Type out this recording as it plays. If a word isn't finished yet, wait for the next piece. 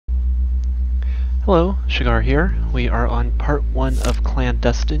Hello, Shagar here. We are on part 1 of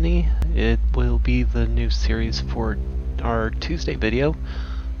Clandestiny. It will be the new series for our Tuesday video.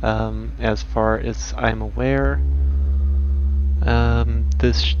 As far as I'm aware,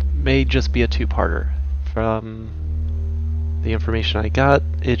 this may just be a two-parter. From the information I got,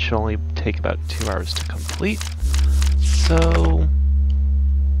 it should only take about 2 hours to complete. So,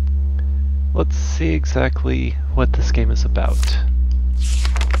 let's see exactly what this game is about.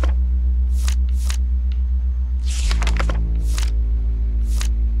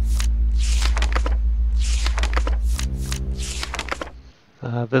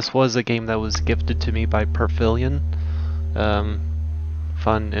 This was a game that was gifted to me by Perfilion,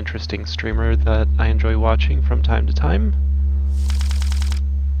 fun, interesting streamer that I enjoy watching from time to time.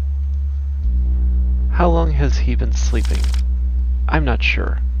 How long has he been sleeping? I'm not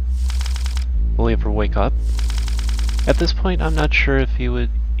sure. Will he ever wake up? At this point, I'm not sure if he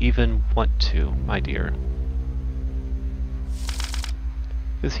would even want to, my dear.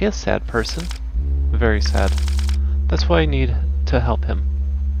 Is he a sad person? Very sad. That's why I need to help him.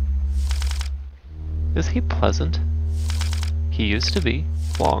 Is he pleasant? He used to be,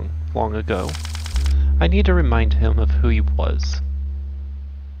 long ago. I need to remind him of who he was.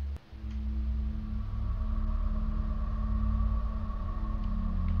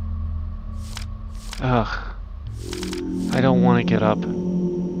 Ugh. I don't want to get up.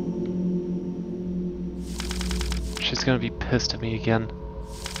 She's gonna be pissed at me again.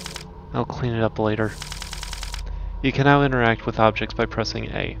 I'll clean it up later. You can now interact with objects by pressing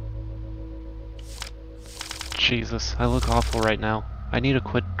A. Jesus, I look awful right now. I need to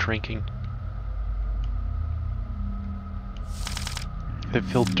quit drinking. I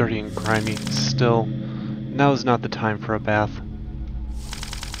feel dirty and grimy. Still, now is not the time for a bath.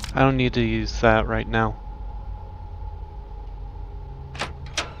 I don't need to use that right now.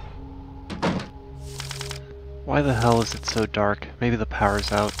 Why the hell is it so dark? Maybe the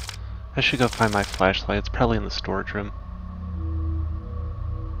power's out. I should go find my flashlight. It's probably in the storage room.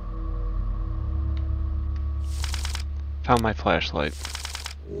 Found my flashlight.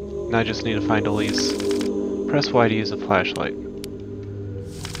 Now I just need to find Elise. Press Y to use a flashlight.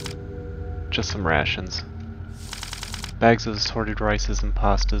 Just some rations. Bags of assorted rices and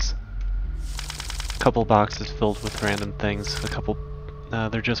pastas. Couple boxes filled with random things. A couple,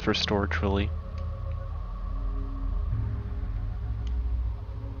 they're just for storage really.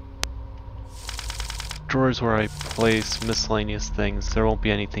 Drawers where I place miscellaneous things. There won't be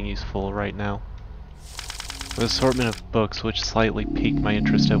anything useful right now. An assortment of books which slightly piqued my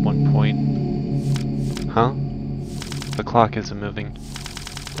interest at one point. Huh? The clock isn't moving.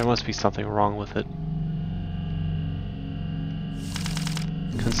 There must be something wrong with it.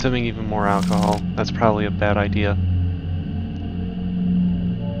 Consuming even more alcohol. That's probably a bad idea.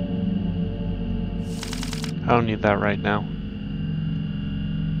 I don't need that right now.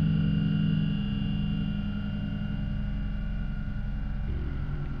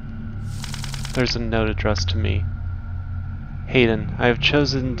 There's a note addressed to me. Hayden, I have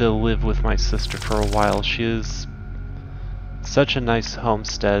chosen to live with my sister for a while. She is such a nice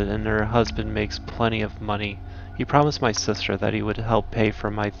homestead and her husband makes plenty of money. He promised my sister that he would help pay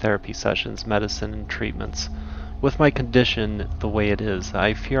for my therapy sessions, medicine, and treatments. With my condition the way it is,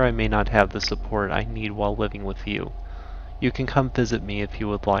 I fear I may not have the support I need while living with you. You can come visit me if you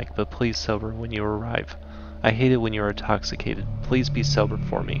would like, but please sober when you arrive. I hate it when you are intoxicated. Please be sober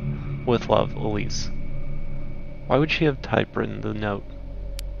for me. With love, Elise. Why would she have typewritten the note?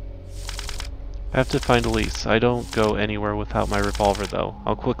 I have to find Elise. I don't go anywhere without my revolver though.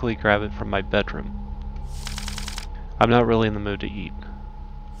 I'll quickly grab it from my bedroom. I'm not really in the mood to eat.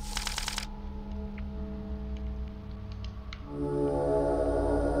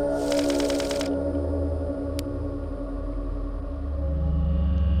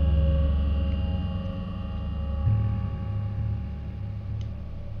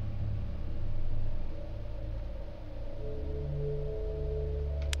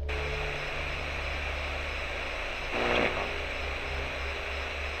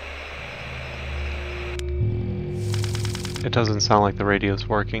 It doesn't sound like the radio's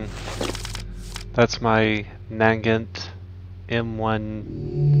working. That's my Nagant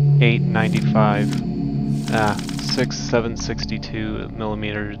M1895.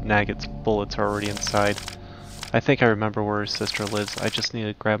 762mm Nagant's bullets are already inside. I think I remember where her sister lives. I just need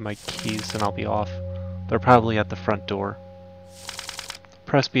to grab my keys and I'll be off. They're probably at the front door.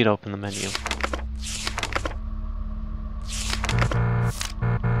 Press B to open the menu.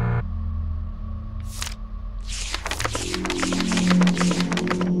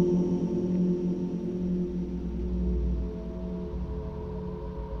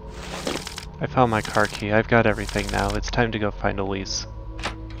 I found my car key. I've got everything now. It's time to go find Elise.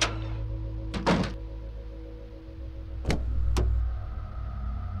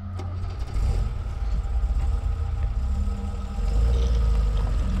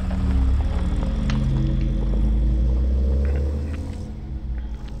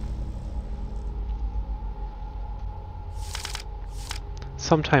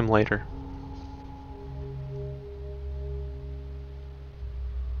 Sometime later.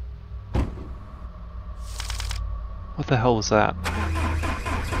 What the hell was that?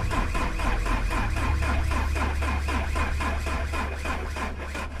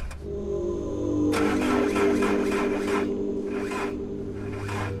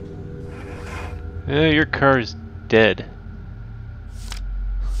 Your car is dead.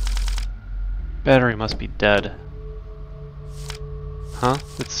 Battery must be dead. Huh?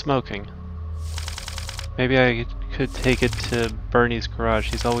 It's smoking. Maybe I could take it to Bernie's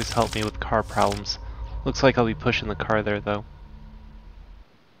garage. He's always helped me with car problems. Looks like I'll be pushing the car there, though.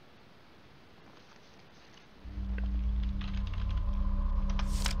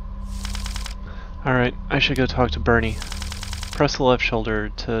 Alright, I should go talk to Bernie. Press the left shoulder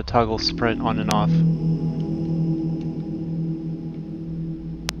to toggle sprint on and off.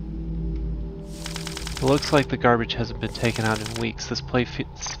 It looks like the garbage hasn't been taken out in weeks. This place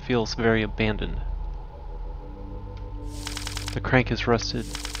feels very abandoned. The crank is rusted.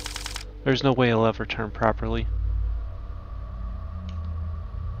 There's no way it'll ever turn properly.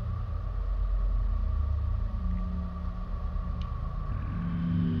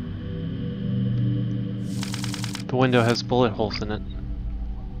 The window has bullet holes in it.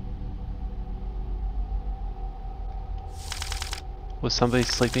 Was somebody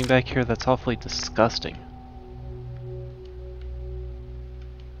sleeping back here? That's awfully disgusting.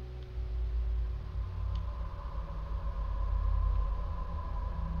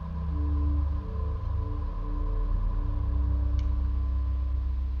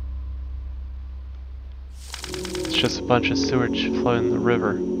 It's just a bunch of sewage flowing in the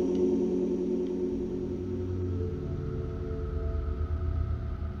river.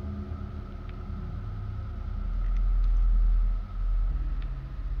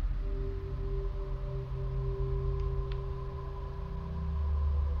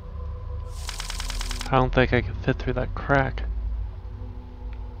 I don't think I can fit through that crack.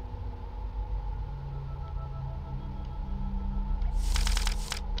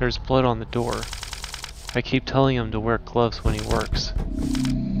 There's blood on the door. I keep telling him to wear gloves when he works.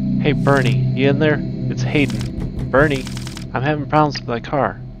 Hey Bernie, you in there? It's Hayden. Bernie, I'm having problems with my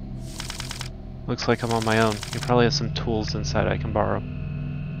car. Looks like I'm on my own. You probably have some tools inside I can borrow.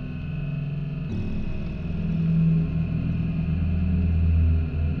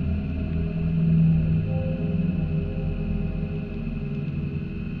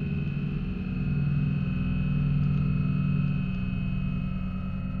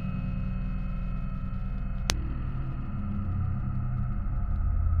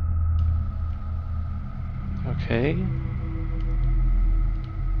 Okay.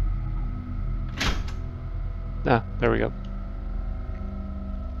 Ah, there we go.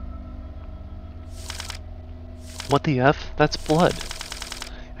 What the F? That's blood.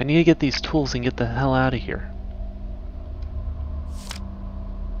 I need to get these tools and get the hell out of here.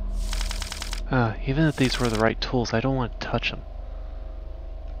 Even if these were the right tools, I don't want to touch them.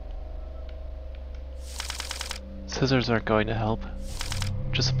 Scissors aren't going to help.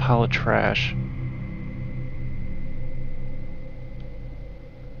 Just a pile of trash.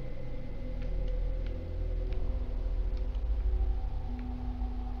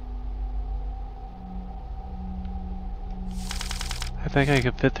 I think I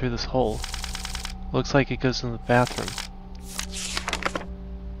could fit through this hole. Looks like it goes in the bathroom.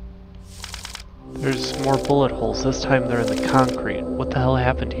 There's more bullet holes. This time they're in the concrete. What the hell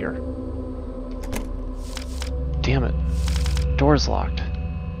happened here? Damn it. Door's locked.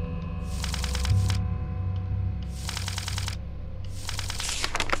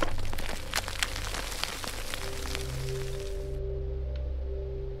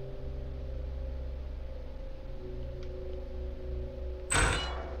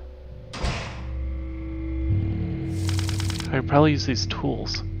 I could probably use these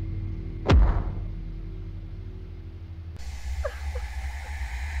tools.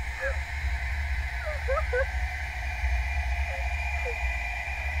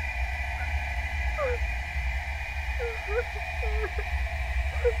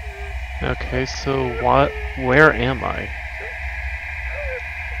 Okay, so where am I?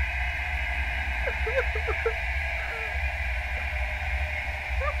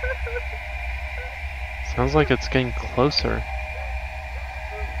 Sounds like it's getting closer.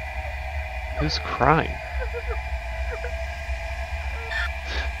 Who's crying?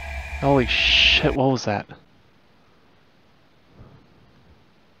 Holy shit, what was that?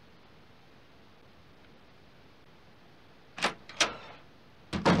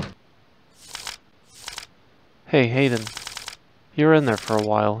 Hey, Hayden. You were in there for a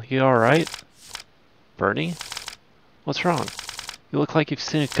while. You alright? Bernie? What's wrong? You look like you've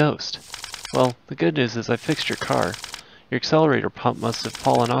seen a ghost. Well, the good news is I fixed your car. Your accelerator pump must have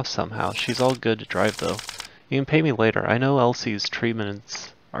fallen off somehow. She's all good to drive, though. You can pay me later. I know Elsie's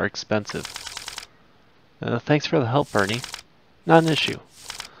treatments are expensive. Thanks for the help, Bernie. Not an issue.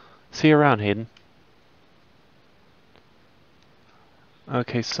 See you around, Hayden.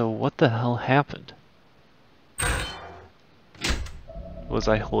 Okay, so what the hell happened? Was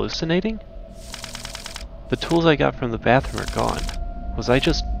I hallucinating? The tools I got from the bathroom are gone. Was I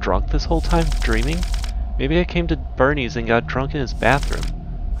just drunk this whole time, dreaming? Maybe I came to Bernie's and got drunk in his bathroom.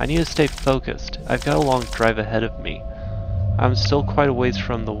 I need to stay focused. I've got a long drive ahead of me. I'm still quite a ways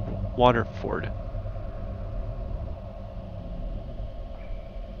from the waterford.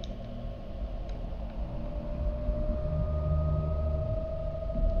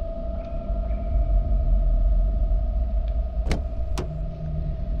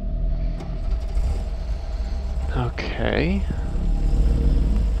 Okay.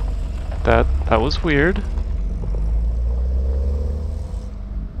 That was weird.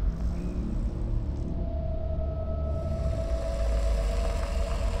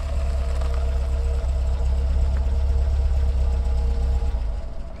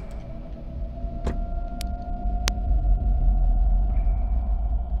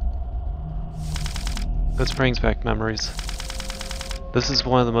 This brings back memories. This is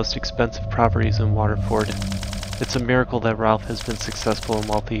one of the most expensive properties in Waterford. It's a miracle that Ralph has been successful and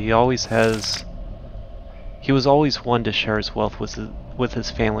wealthy. He was always one to share his wealth with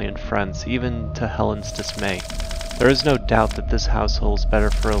his family and friends, even to Helen's dismay. There is no doubt that this household is better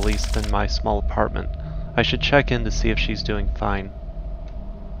for Elise than my small apartment. I should check in to see if she's doing fine.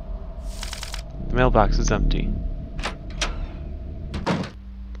 The mailbox is empty.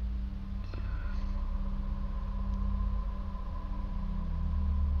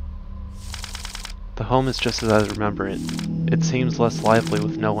 The home is just as I remember it. It seems less lively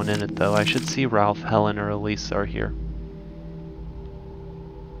with no one in it, though. I should see Ralph, Helen, or Elise are here.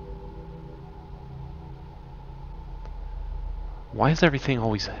 Why does everything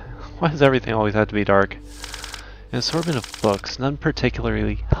always have to be dark? An assortment of books, none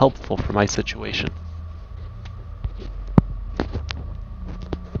particularly helpful for my situation.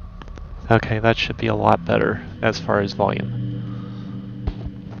 Okay, that should be a lot better as far as volume.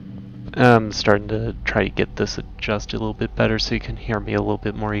 I'm starting to try to get this adjusted a little bit better so you can hear me a little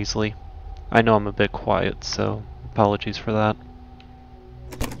bit more easily. I know I'm a bit quiet, so apologies for that.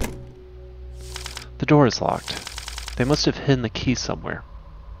 The door is locked. They must have hidden the key somewhere.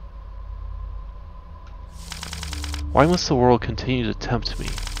 Why must the world continue to tempt me?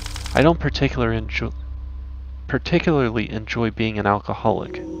 I don't particularly enjoy being an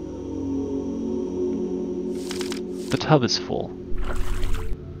alcoholic. The tub is full.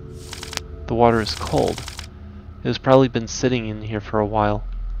 The water is cold. It has probably been sitting in here for a while.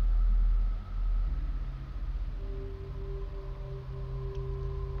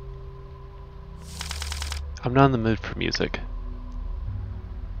 I'm not in the mood for music.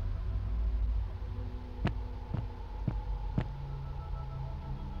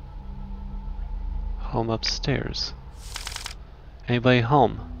 Home upstairs. Anybody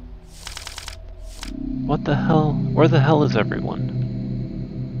home? What the hell? Where the hell is everyone?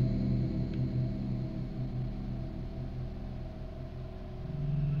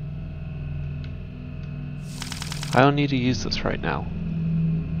 I don't need to use this right now.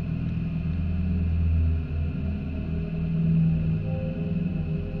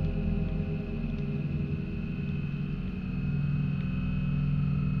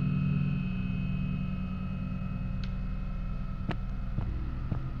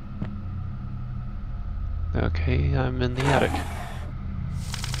 Okay, I'm in the attic.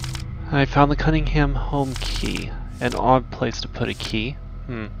 I found the Cunningham home key. An odd place to put a key.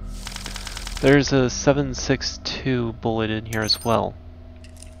 There's a 762 bullet in here as well.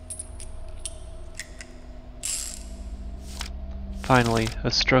 Finally,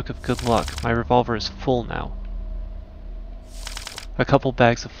 a stroke of good luck. My revolver is full now. A couple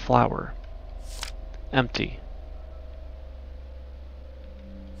bags of flour. Empty.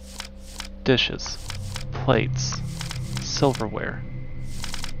 Dishes. Plates. Silverware.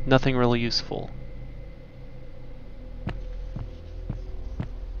 Nothing really useful.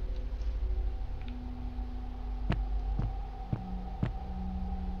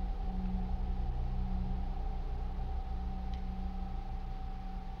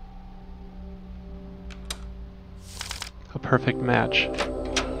 perfect match.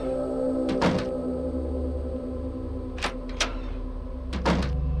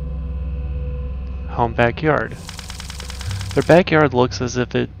 Home backyard. Their backyard looks as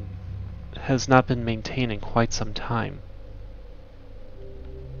if it has not been maintained in quite some time.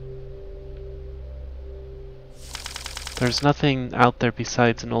 There's nothing out there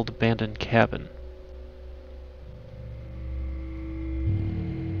besides an old abandoned cabin.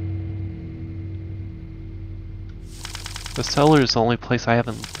 The cellar is the only place I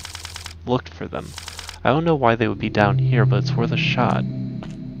haven't looked for them. I don't know why they would be down here, but it's worth a shot.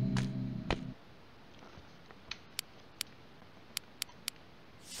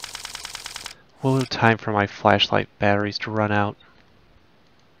 Will it have time for my flashlight batteries to run out?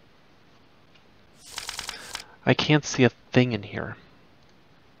 I can't see a thing in here.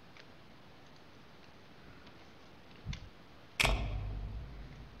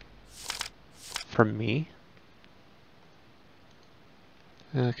 For me?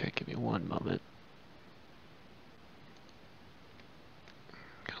 Okay, give me one moment.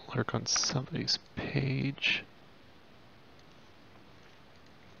 Gonna lurk on somebody's page.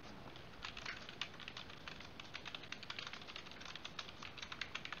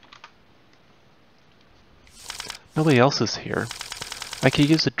 Nobody else is here. I could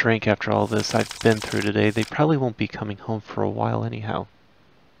use a drink after all this I've been through today. They probably won't be coming home for a while anyhow.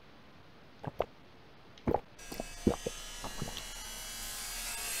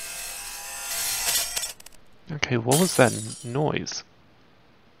 Okay, what was that noise?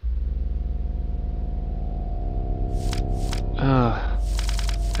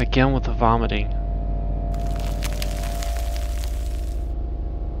 Again with the vomiting.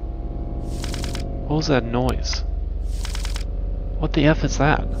 What was that noise? What the F is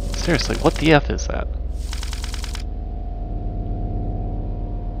that? Seriously, what the F is that?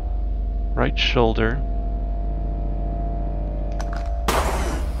 Right shoulder.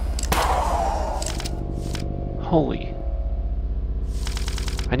 Holy.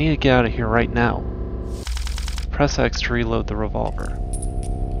 I need to get out of here right now. Press X to reload the revolver.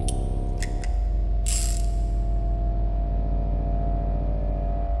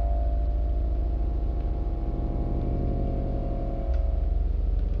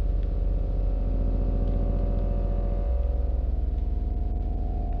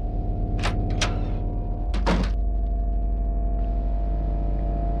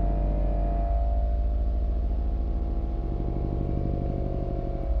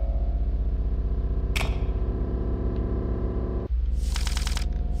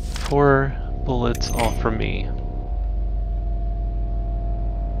 Four bullets, all for me.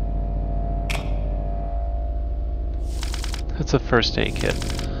 That's a first aid kit.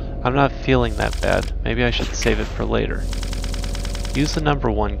 I'm not feeling that bad. Maybe I should save it for later. Use the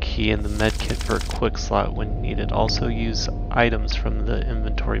number 1 key in the medkit for a quick slot when needed. Also use items from the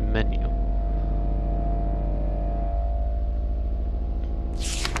inventory menu.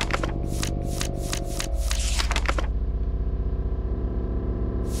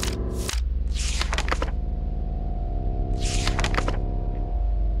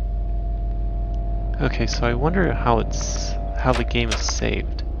 Okay, so I wonder how the game is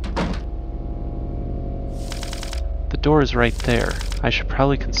saved. The door is right there. I should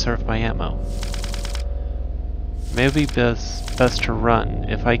probably conserve my ammo. Maybe best to run.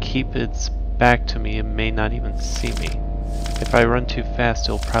 If I keep its back to me, it may not even see me. If I run too fast,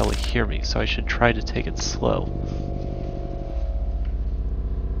 it'll probably hear me, so I should try to take it slow.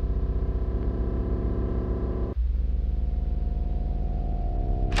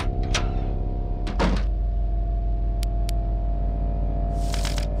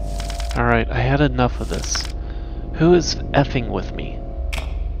 Alright, I had enough of this. Who is effing with me?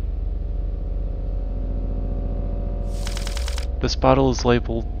 This bottle is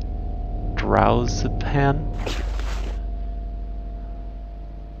labeled Drowsapan.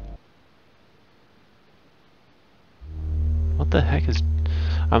 What the heck is...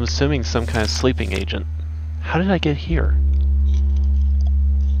 I'm assuming some kind of sleeping agent. How did I get here?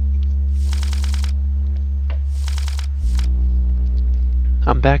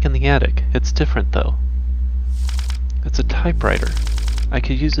 I'm back in the attic. It's different though. It's a typewriter. I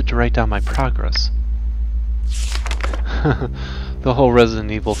could use it to write down my progress. The whole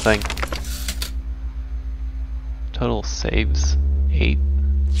Resident Evil thing. Total saves 8.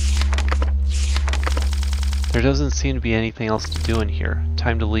 There doesn't seem to be anything else to do in here.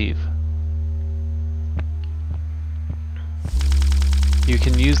 Time to leave. You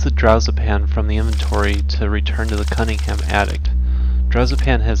can use the Drowsapan from the inventory to return to the Cunningham attic.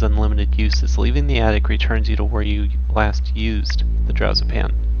 Drowsapan has unlimited uses. Leaving the attic returns you to where you last used the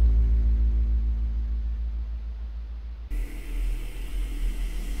Drowsapan.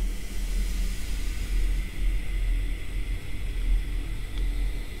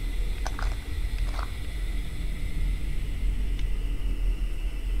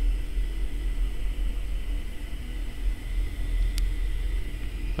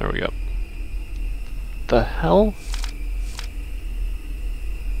 the hell?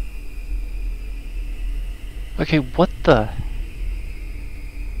 Okay, what the?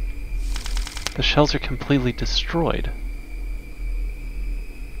 The shells are completely destroyed.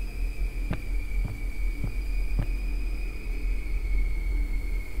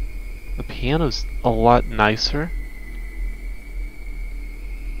 The piano's a lot nicer.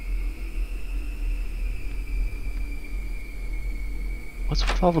 What's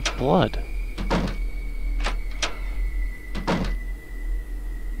with all the blood?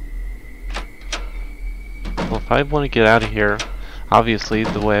 Well, if I want to get out of here, obviously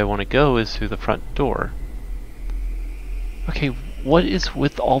the way I want to go is through the front door. Okay, what is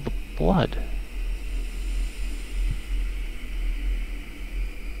with all the blood?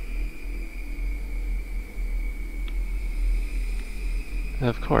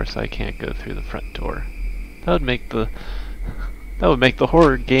 Of course, I can't go through the front door. That would make the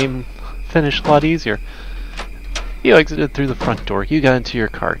horror game finish a lot easier. You exited through the front door. You got into your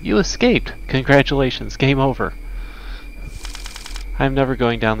car. You escaped. Congratulations. Game over. I'm never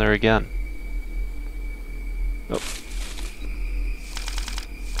going down there again. Oh.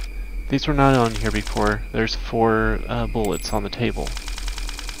 These were not on here before. There's 4 bullets on the table.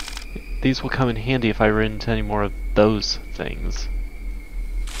 These will come in handy if I run into any more of those things.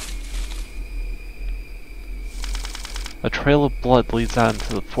 A trail of blood leads out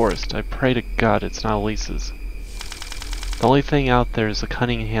into the forest. I pray to God it's not Elise's. The only thing out there is the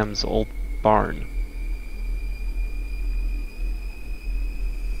Cunningham's old barn.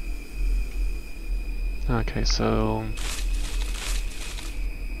 Okay, so...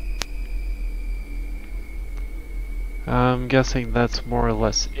 I'm guessing that's more or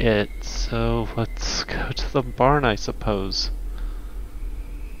less it, so let's go to the barn, I suppose.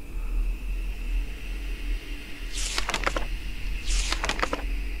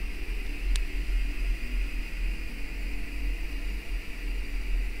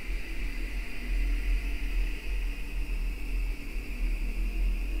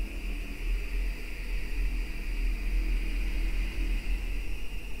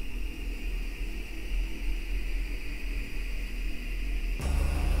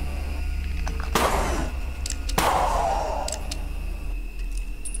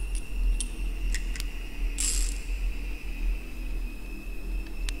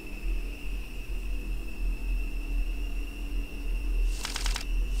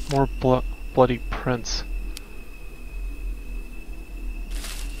 More bloody prints.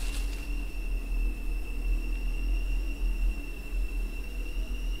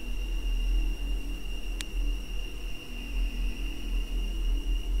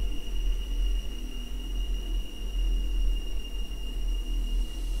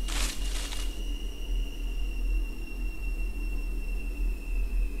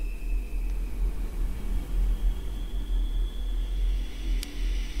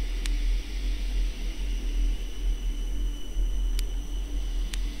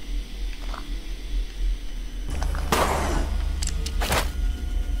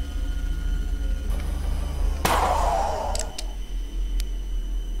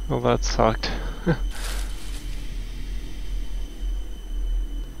 Well, that sucked.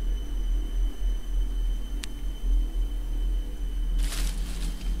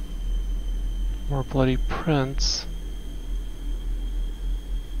 More bloody prints.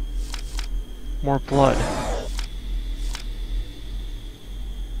 More blood.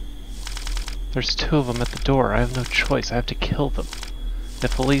 There's 2 of them at the door. I have no choice. I have to kill them.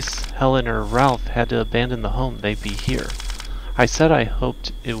 If Elise, Helen, or Ralph had to abandon the home, they'd be here. I said I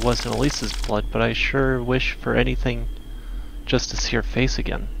hoped it wasn't Elise's blood, but I sure wish for anything just to see her face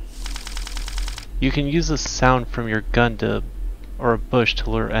again. You can use the sound from your gun or a bush to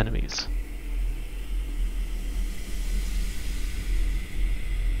lure enemies.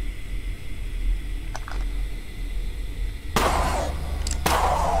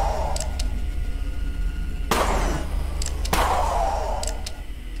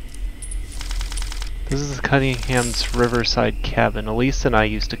 This is Cunningham's riverside cabin. Elise and I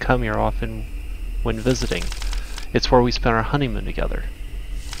used to come here often when visiting. It's where we spent our honeymoon together.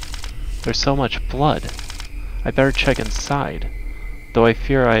 There's so much blood. I better check inside, though I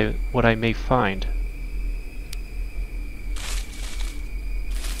fear what I may find.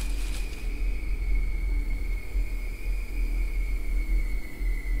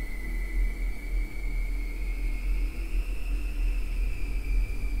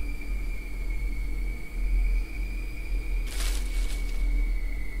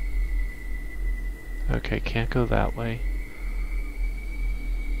 Okay, can't go that way.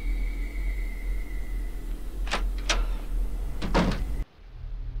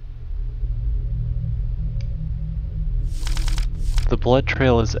 blood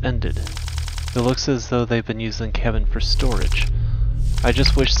trail is ended. It looks as though they've been using the cabin for storage. I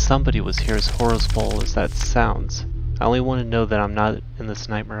just wish somebody was here, as horrible as that sounds. I only want to know that I'm not in this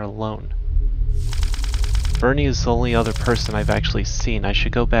nightmare alone. Bernie is the only other person I've actually seen. I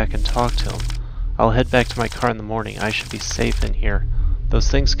should go back and talk to him. I'll head back to my car in the morning. I should be safe in here. Those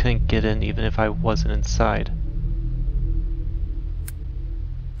things couldn't get in even if I wasn't inside.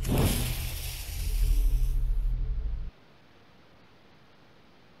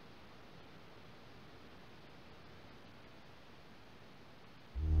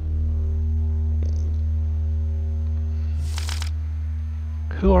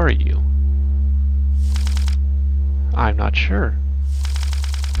 Who are you? I'm not sure.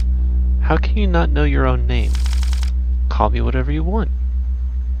 How can you not know your own name? Call me whatever you want.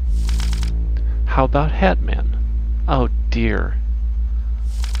 How about Hatman? Oh dear.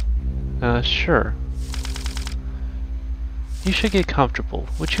 Sure. You should get comfortable.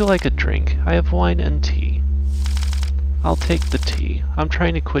 Would you like a drink? I have wine and tea. I'll take the tea. I'm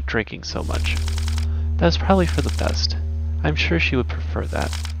trying to quit drinking so much. That's probably for the best. I'm sure she would prefer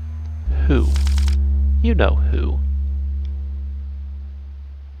that. Who? You know who.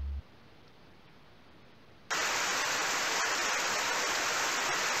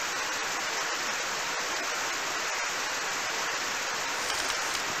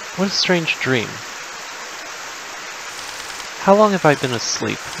 What a strange dream. How long have I been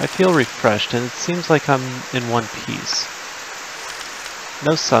asleep? I feel refreshed, and it seems like I'm in one piece.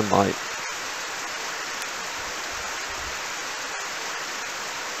 No sunlight.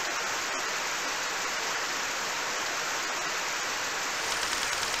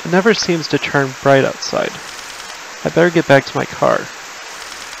 It never seems to turn bright outside. I better get back to my car.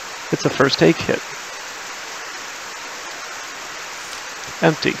 It's a first aid kit.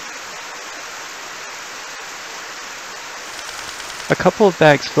 Empty. A couple of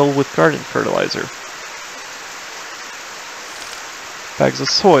bags filled with garden fertilizer. Bags of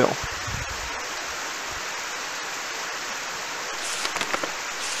soil.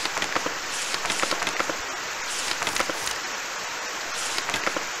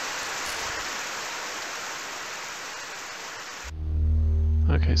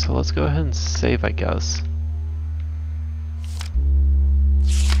 Okay, so let's go ahead and save, I guess.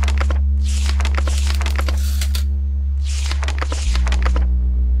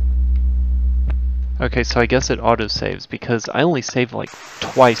 Okay, so I guess it auto-saves because I only saved like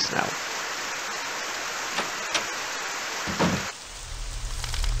twice now.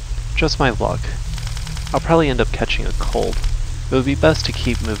 Just my luck. I'll probably end up catching a cold. It would be best to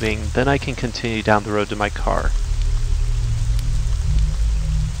keep moving, then I can continue down the road to my car.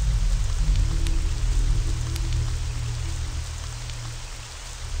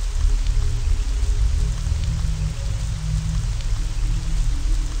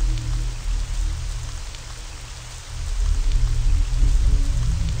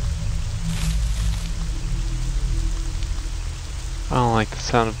 I don't like the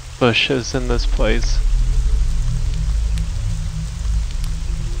sound of bushes in this place.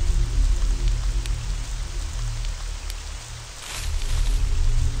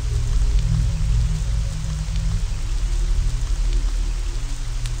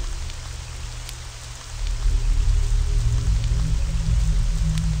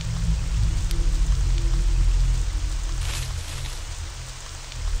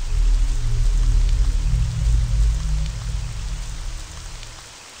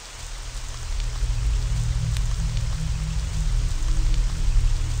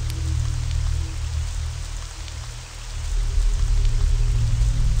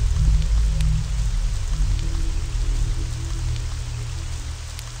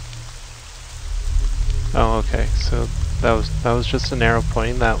 Oh, okay, so that was just an arrow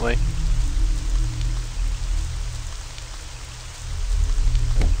pointing that way.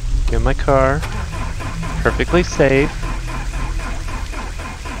 Get in my car. Perfectly safe.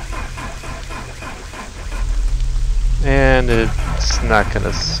 And it's not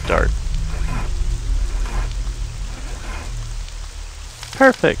gonna start.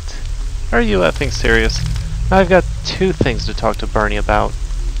 Perfect. Are you effing serious? I've got two things to talk to Barney about.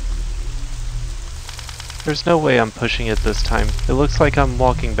 There's no way I'm pushing it this time. It looks like I'm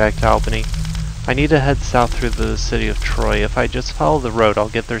walking back to Albany. I need to head south through the city of Troy. If I just follow the road, I'll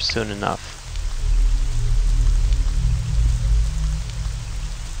get there soon enough.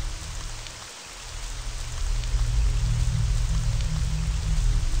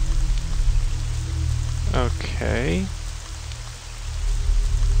 Okay.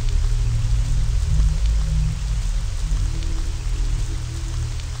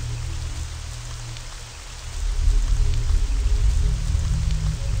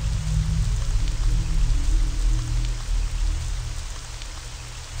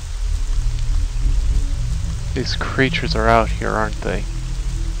 These creatures are out here, aren't they?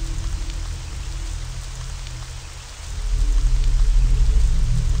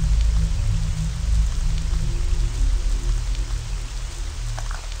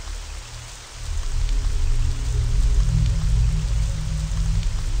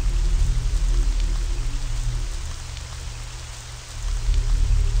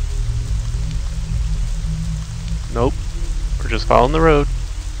 Nope. We're just following the road.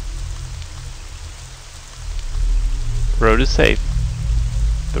 The road is safe.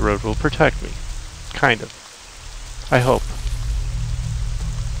 The road will protect me. Kind of. I hope.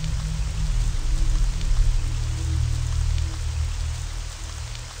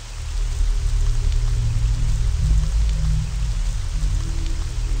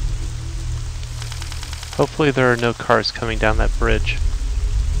 Hopefully there are no cars coming down that bridge.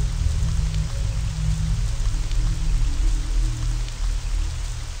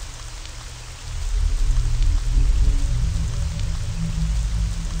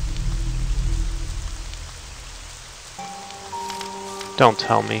 Don't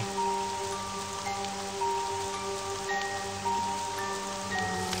tell me.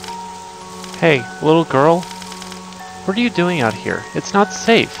 Hey, little girl. What are you doing out here? It's not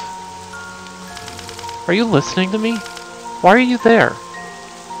safe. Are you listening to me? Why are you there?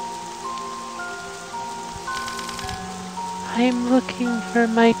 I'm looking for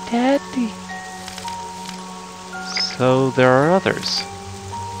my daddy. So there are others.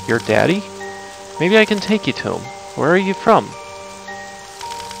 Your daddy? Maybe I can take you to him. Where are you from?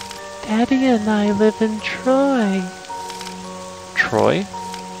 Daddy and I live in Troy. Troy?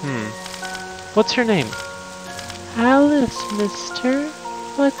 What's your name? Alice, mister.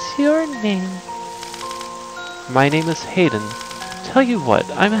 What's your name? My name is Hayden. Tell you what,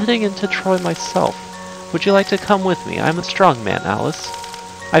 I'm heading into Troy myself. Would you like to come with me? I'm a strong man, Alice.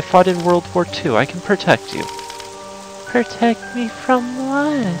 I fought in World War II. I can protect you. Protect me from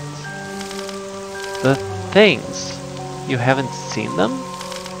what? The things. You haven't seen them?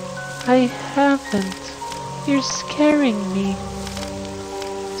 I haven't. You're scaring me.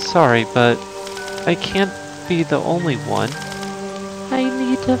 Sorry, but I can't be the only one. I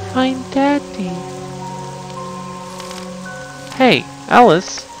need to find Daddy. Hey,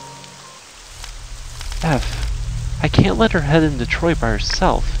 Alice! I can't let her head into Troy by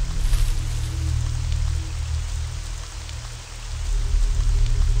herself.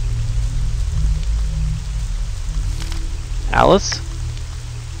 Alice?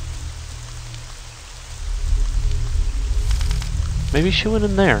 Maybe she went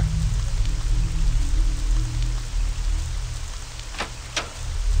in there.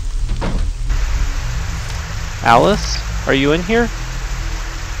 Alice? Are you in here?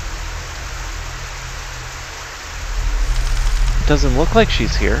 It doesn't look like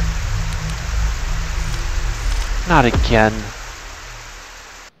she's here. Not again.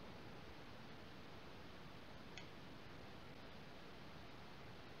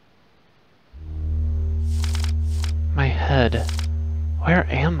 My head. Where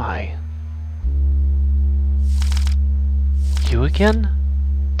am I? You again?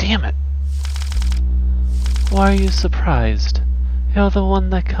 Damn it. Why are you surprised? You're the one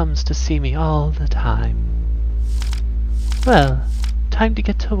that comes to see me all the time. Well, time to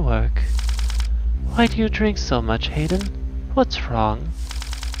get to work. Why do you drink so much, Hayden? What's wrong?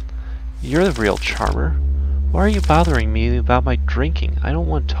 You're the real charmer. Why are you bothering me about my drinking? I don't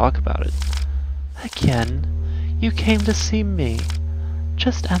want to talk about it. Again, you came to see me.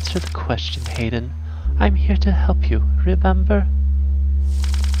 Just answer the question, Hayden. I'm here to help you, remember?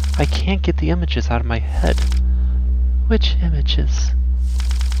 I can't get the images out of my head. Which images?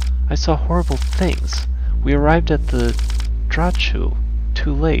 I saw horrible things. We arrived at the Drachu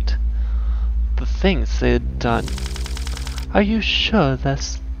too late. The things they had done. Are you sure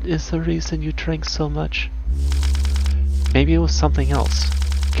this is the reason you drank so much? Maybe it was something else.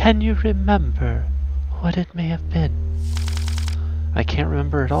 Can you remember what it may have been? I can't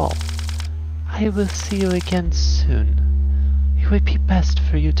remember at all. I will see you again soon. It would be best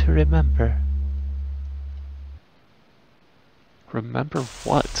for you to remember. Remember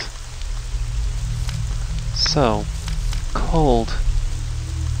what? So cold.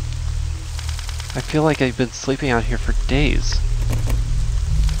 I feel like I've been sleeping out here for days.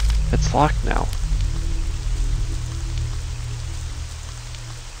 It's locked now.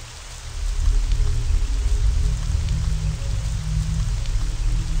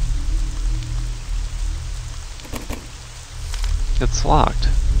 It's locked.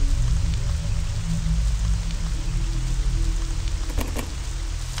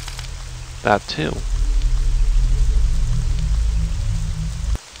 That too.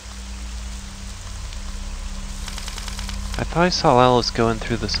 I thought I saw Alice go in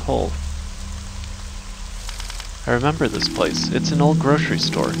through this hole. I remember this place. It's an old grocery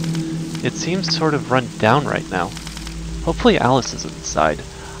store. It seems sort of run down right now. Hopefully Alice is inside.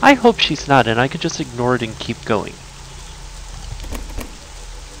 I hope she's not, and I could just ignore it and keep going.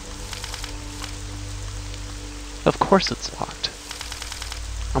 Of course it's locked.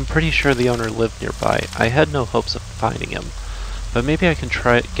 I'm pretty sure the owner lived nearby. I had no hopes of finding him, but maybe I can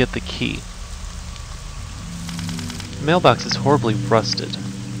try get the key. The mailbox is horribly rusted.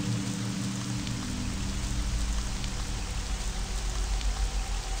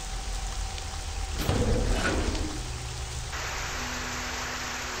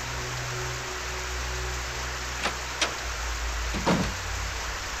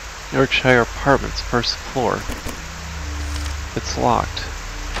 Yorkshire Apartments, first floor. It's locked.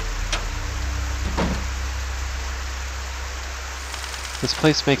 This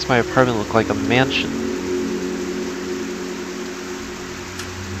place makes my apartment look like a mansion.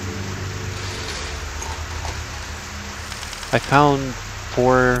 I found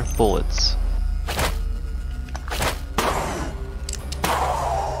 4 bullets.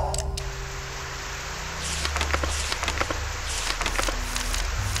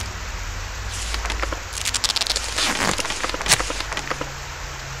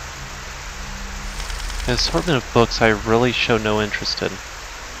 An assortment of books I really show no interest in.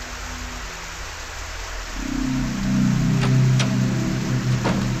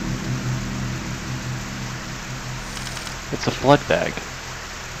 It's a blood bag.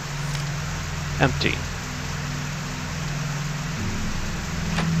 Empty.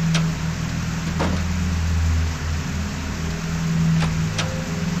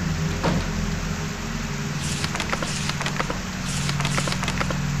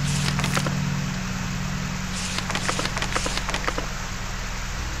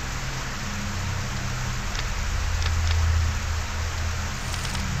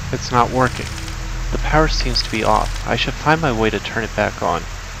 It's not working. The power seems to be off. I should find my way to turn it back on.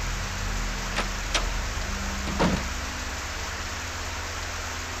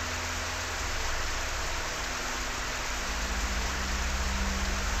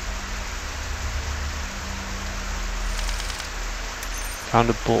 Found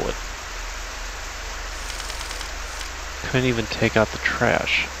a bullet. Couldn't even take out the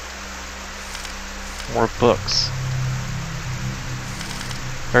trash. More books.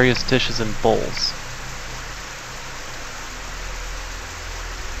 Various dishes and bowls.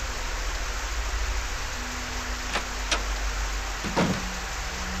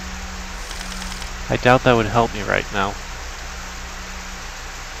 I doubt that would help me right now.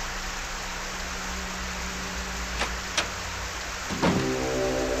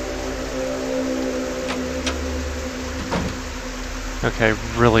 Okay,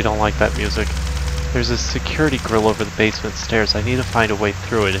 I really don't like that music. There's a security grill over the basement stairs. I need to find a way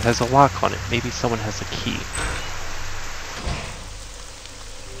through it. It has a lock on it. Maybe someone has a key.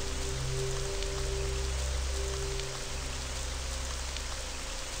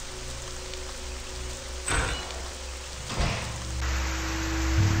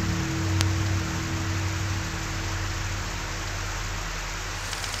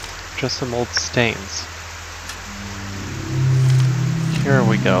 Just some old stains. Here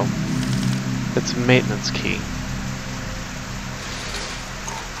we go. It's a maintenance key.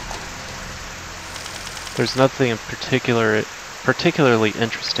 There's nothing in particularly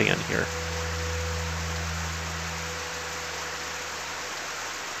interesting in here.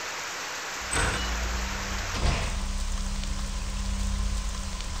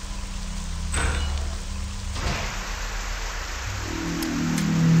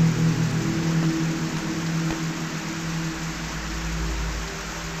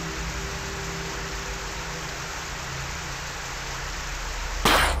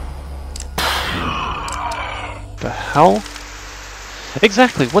 The hell?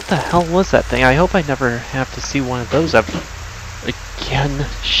 Exactly, what the hell was that thing? I hope I never have to see one of those ever again.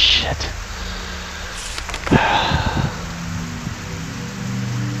 Shit.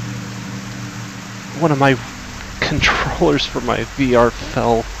 One of my controllers for my VR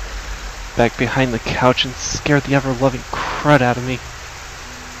fell back behind the couch and scared the ever-loving crud out of me.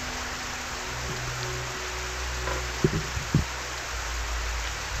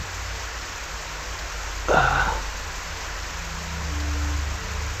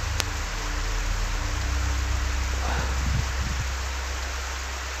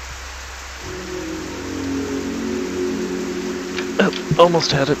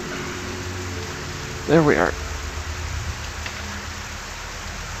 Almost had it. There we are.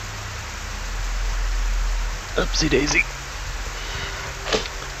 Oopsie daisy.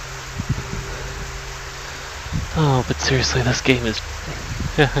 Oh, but seriously, this game is...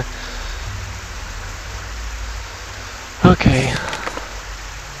 Okay.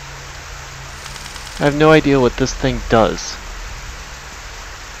 I have no idea what this thing does.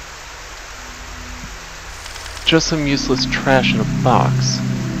 Just some useless trash in a box.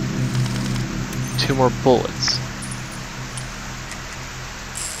 2 more bullets.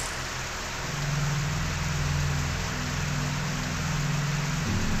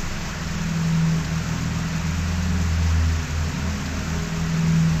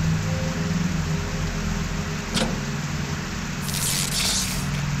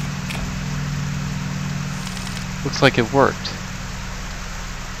 Looks like it worked.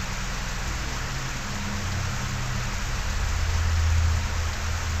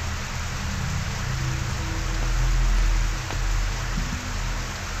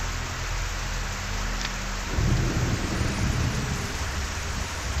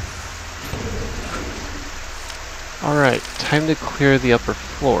 Alright, time to clear the upper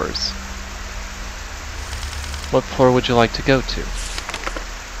floors. What floor would you like to go to?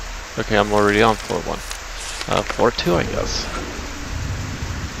 Okay, I'm already on floor 1. Floor 2, I guess.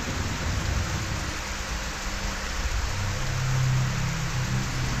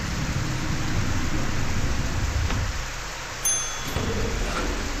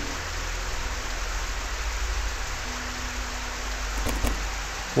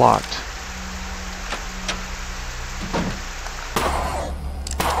 Locked.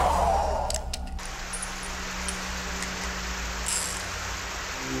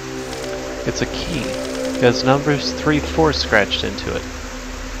 It's a key. It has numbers 3-4 scratched into it.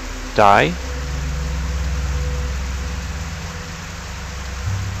 Die?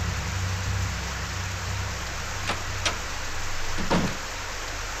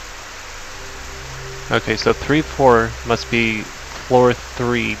 Okay, so 3-4 must be floor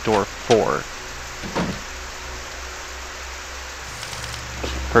 3, door 4.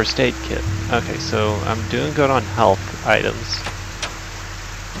 First aid kit. Okay, so I'm doing good on health items.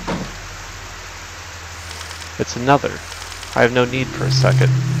 It's another. I have no need for a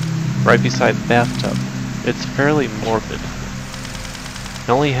second. Right beside the bathtub. It's fairly morbid. It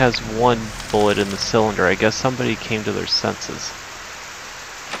only has 1 bullet in the cylinder. I guess somebody came to their senses.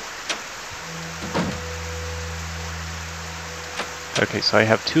 Okay, so I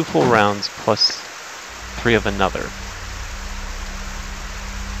have 2 full rounds plus 3 of another.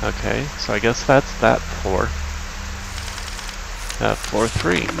 Okay, so I guess that's that floor. Floor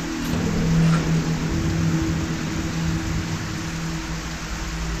 3.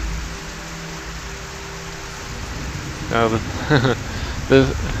 Oh,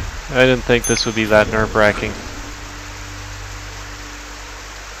 I didn't think this would be that nerve-wracking.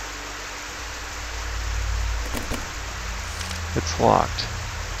 It's locked.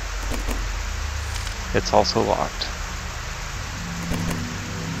 It's also locked.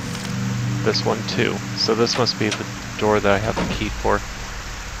 This one too. So this must be the door that I have the key for.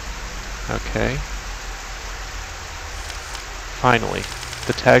 Okay. Finally.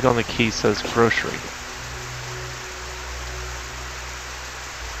 The tag on the key says grocery.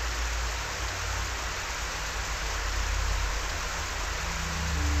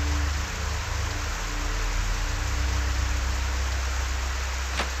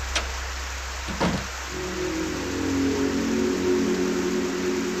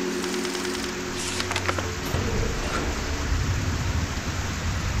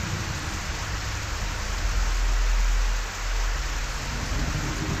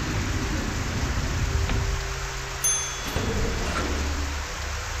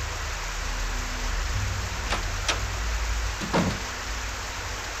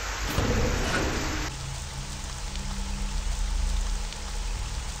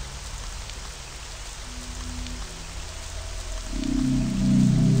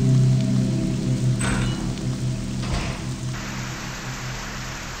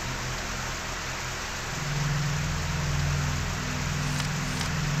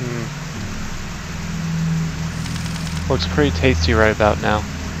 Looks pretty tasty right about now.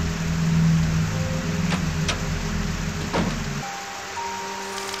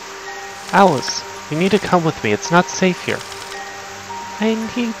 Alice, you need to come with me. It's not safe here. I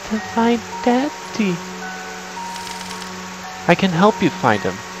need to find Daddy. I can help you find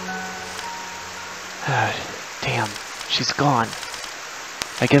him. Damn, she's gone.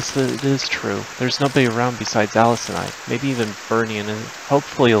 I guess that it is true. There's nobody around besides Alice and I. Maybe even Bernie and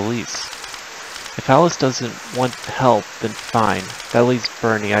hopefully Elise. If Alice doesn't want help, then fine. That leaves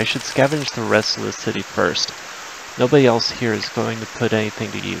Bernie. I should scavenge the rest of the city first. Nobody else here is going to put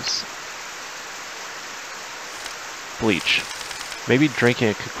anything to use. Bleach. Maybe drinking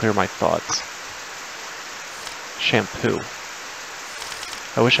it could clear my thoughts. Shampoo.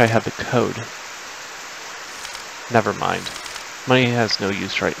 I wish I had the code. Never mind. Money has no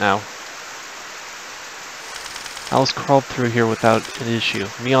use right now. Alice crawled through here without an issue.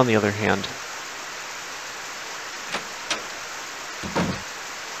 Me, on the other hand.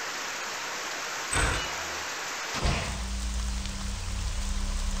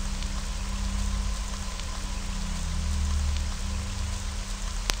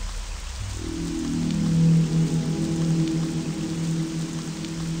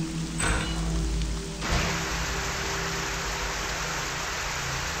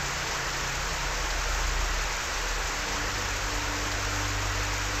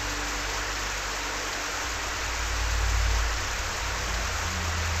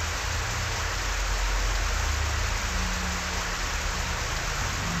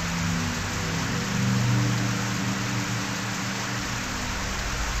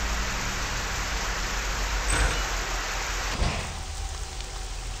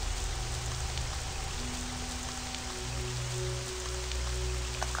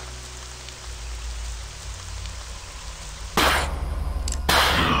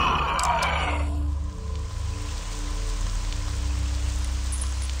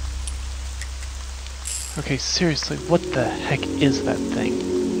 Okay, seriously, what the heck is that thing?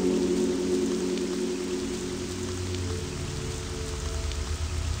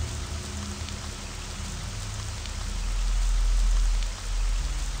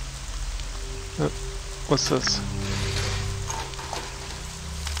 What's this?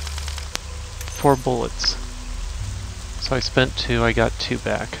 4 bullets. So I spent 2, I got 2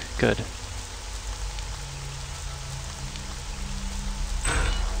 back. Good.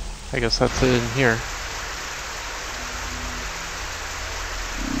 I guess that's it in here.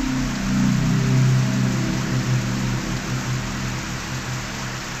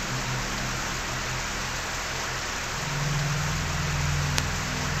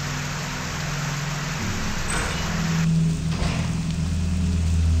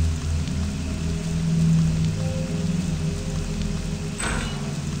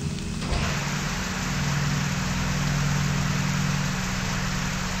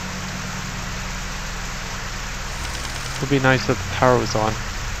 It would be nice if the power was on.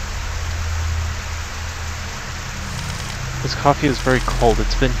 This coffee is very cold.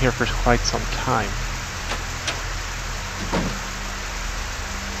 It's been here for quite some time.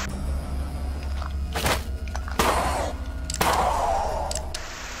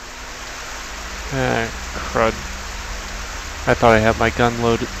 Crud. I thought I had my gun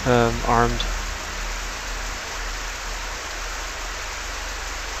loaded, armed.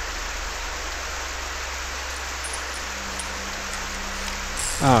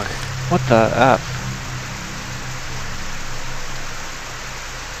 Oh, what the F?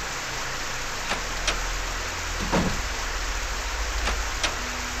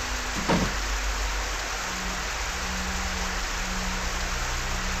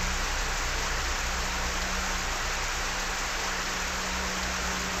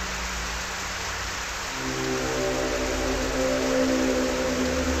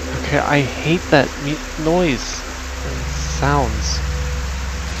 Okay, I hate that noise and sounds.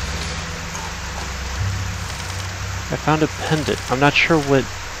 I found a pendant. I'm not sure what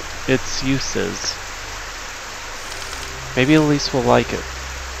its use is. Maybe Elise will like it.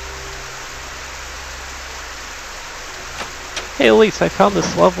 Hey Elise, I found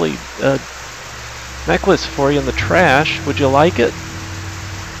this lovely necklace for you in the trash. Would you like it?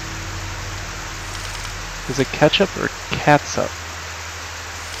 Is it ketchup or catsup?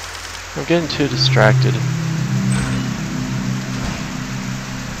 I'm getting too distracted.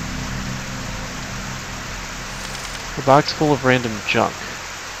 A box full of random junk.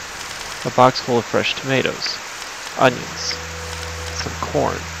 A box full of fresh tomatoes, onions, some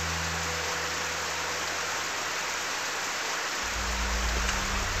corn.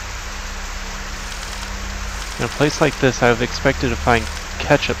 In a place like this, I have expected to find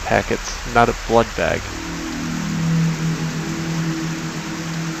ketchup packets, not a blood bag.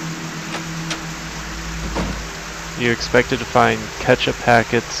 You expected to find ketchup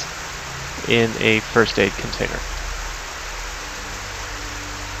packets in a first aid container.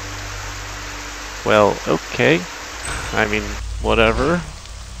 Well, okay. I mean, whatever.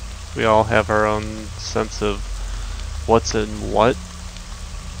 We all have our own sense of what's in what.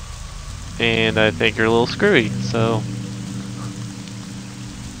 And I think you're a little screwy, so...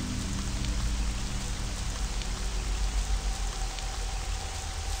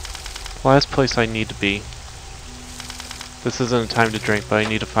 Last place I need to be. This isn't a time to drink, but I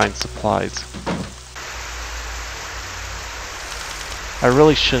need to find supplies. I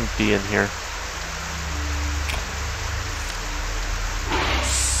really shouldn't be in here.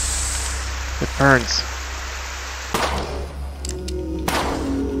 It burns.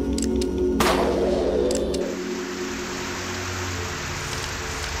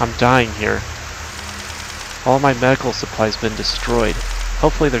 I'm dying here. All my medical supplies have been destroyed.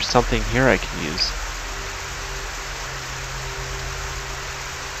 Hopefully there's something here I can use.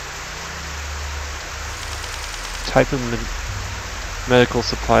 Type of medical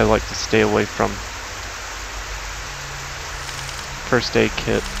supply I like to stay away from. First aid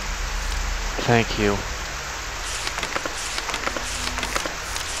kit. Thank you.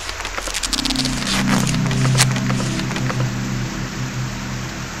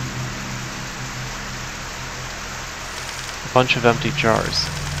 A bunch of empty jars.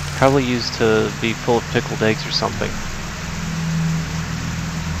 Probably used to be full of pickled eggs or something.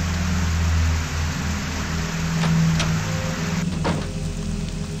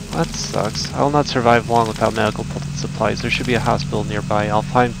 That sucks. I'll not survive long without medical supplies. There should be a hospital nearby. I'll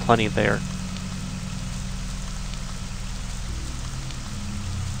find plenty there.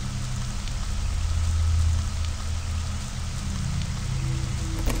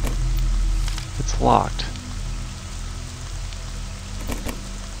 It's locked.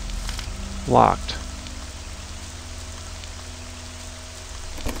 Locked.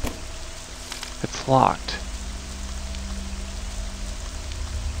 It's locked.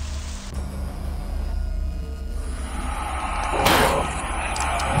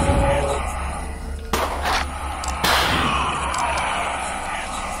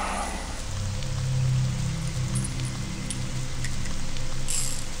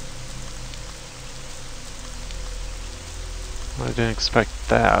 I didn't expect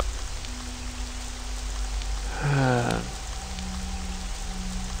that.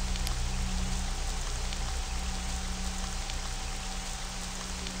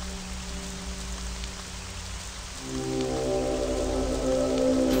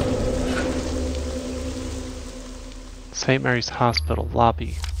 St. Mary's Hospital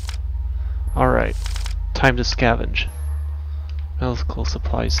lobby. Alright, time to scavenge. Medical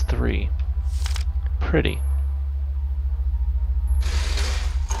supplies 3. Pretty.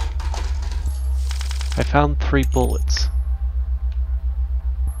 I found 3 bullets.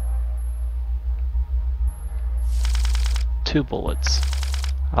 Two bullets.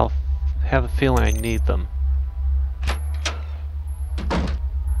 I'll have a feeling I need them.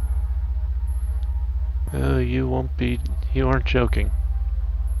 Oh, you aren't joking.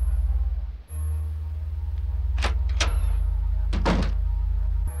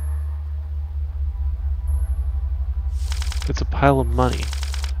 It's a pile of money.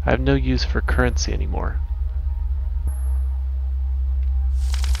 I have no use for currency anymore.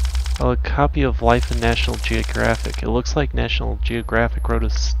 Oh, a copy of Life in National Geographic. It looks like National Geographic wrote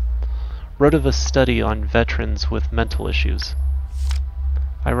of a study on veterans with mental issues.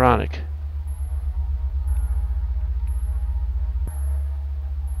 Ironic.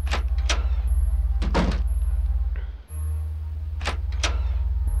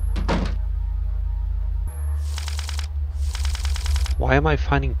 Why am I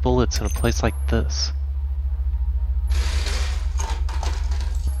finding bullets in a place like this?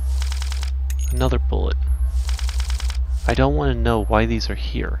 Another bullet. I don't want to know why these are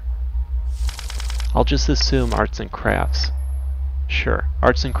here. I'll just assume arts and crafts. Sure,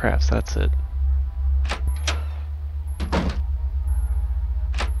 arts and crafts, that's it.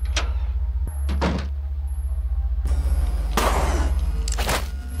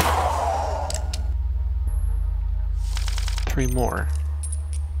 Three more.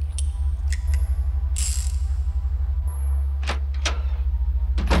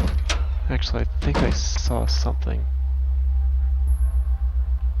 Actually, I think I saw something.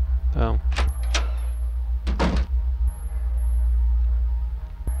 Oh.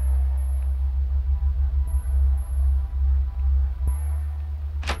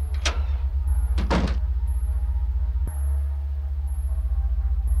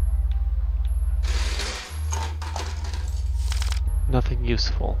 Nothing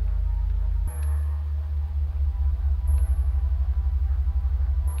useful.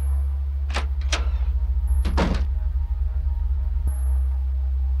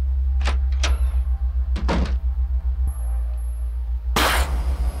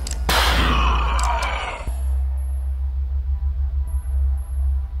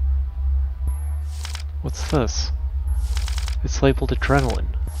 What's this? It's labeled adrenaline.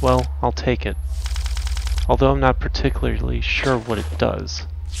 Well, I'll take it. Although I'm not particularly sure what it does.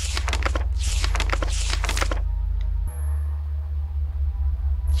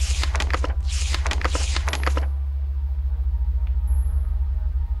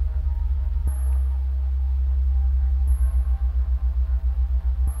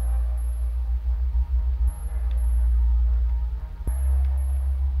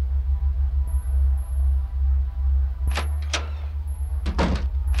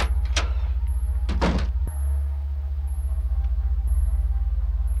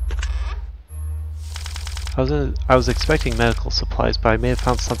 I was expecting medical supplies, but I may have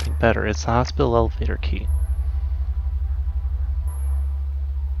found something better. It's the hospital elevator key.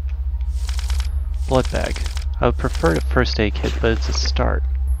 Blood bag. I would prefer a first aid kit, but it's a start.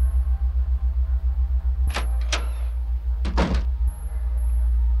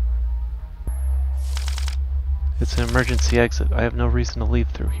 It's an emergency exit. I have no reason to leave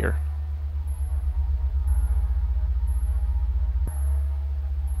through here.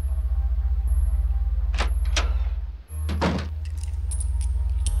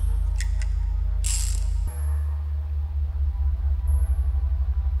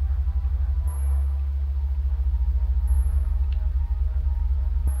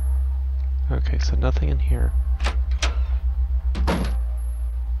 Okay, so nothing in here.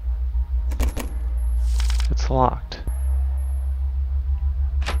 It's locked.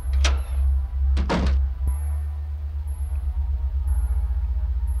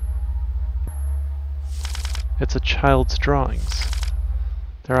 It's a child's drawings.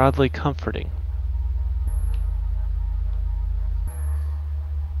 They're oddly comforting.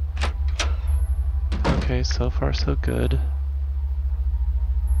 Okay, so far so good.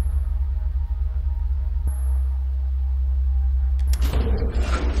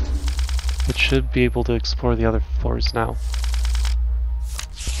 It should be able to explore the other floors now.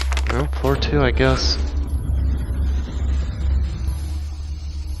 Well, floor 2, I guess.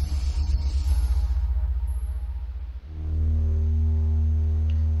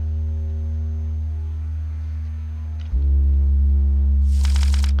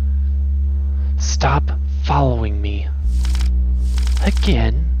 Stop following me.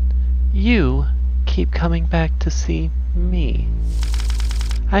 Again? You keep coming back to see me.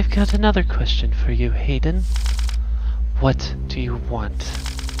 I've got another question for you, Hayden. What do you want?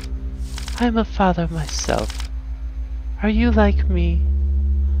 I'm a father myself. Are you like me?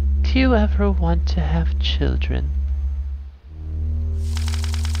 Do you ever want to have children?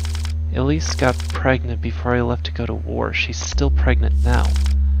 Elise got pregnant before I left to go to war. She's still pregnant now.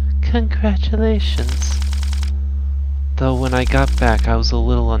 Congratulations. Though when I got back, I was a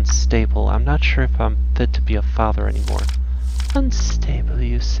little unstable. I'm not sure if I'm fit to be a father anymore. Unstable,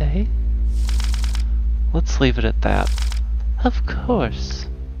 you say? Let's leave it at that. Of course.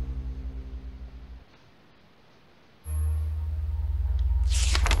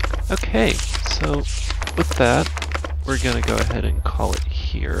 Okay, so with that, we're gonna go ahead and call it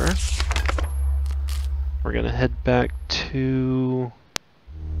here. We're gonna head back to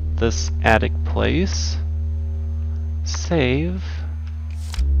this attic place. Save.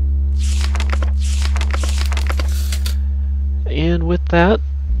 And with that,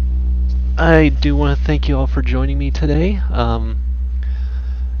 I do want to thank you all for joining me today.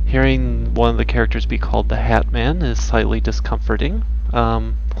 Hearing one of the characters be called the Hat Man is slightly discomforting.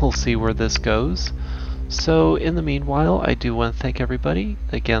 We'll see where this goes. So in the meanwhile, I do want to thank everybody.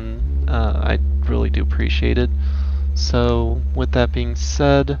 Again, I really do appreciate it. So with that being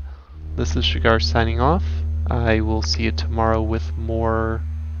said, this is Shagar signing off. I will see you tomorrow with more...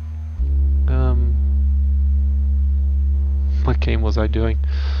 what game was I doing?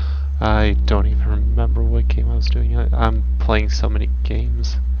 I don't even remember what game I was doing. I'm playing so many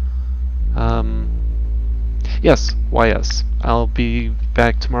games. Yes, YS. I'll be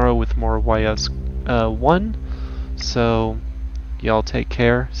back tomorrow with more YS 1. So, y'all take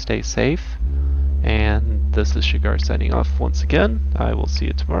care, stay safe, and this is Shagar signing off once again. I will see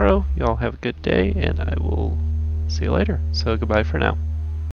you tomorrow. Y'all have a good day, and I will see you later. So, goodbye for now.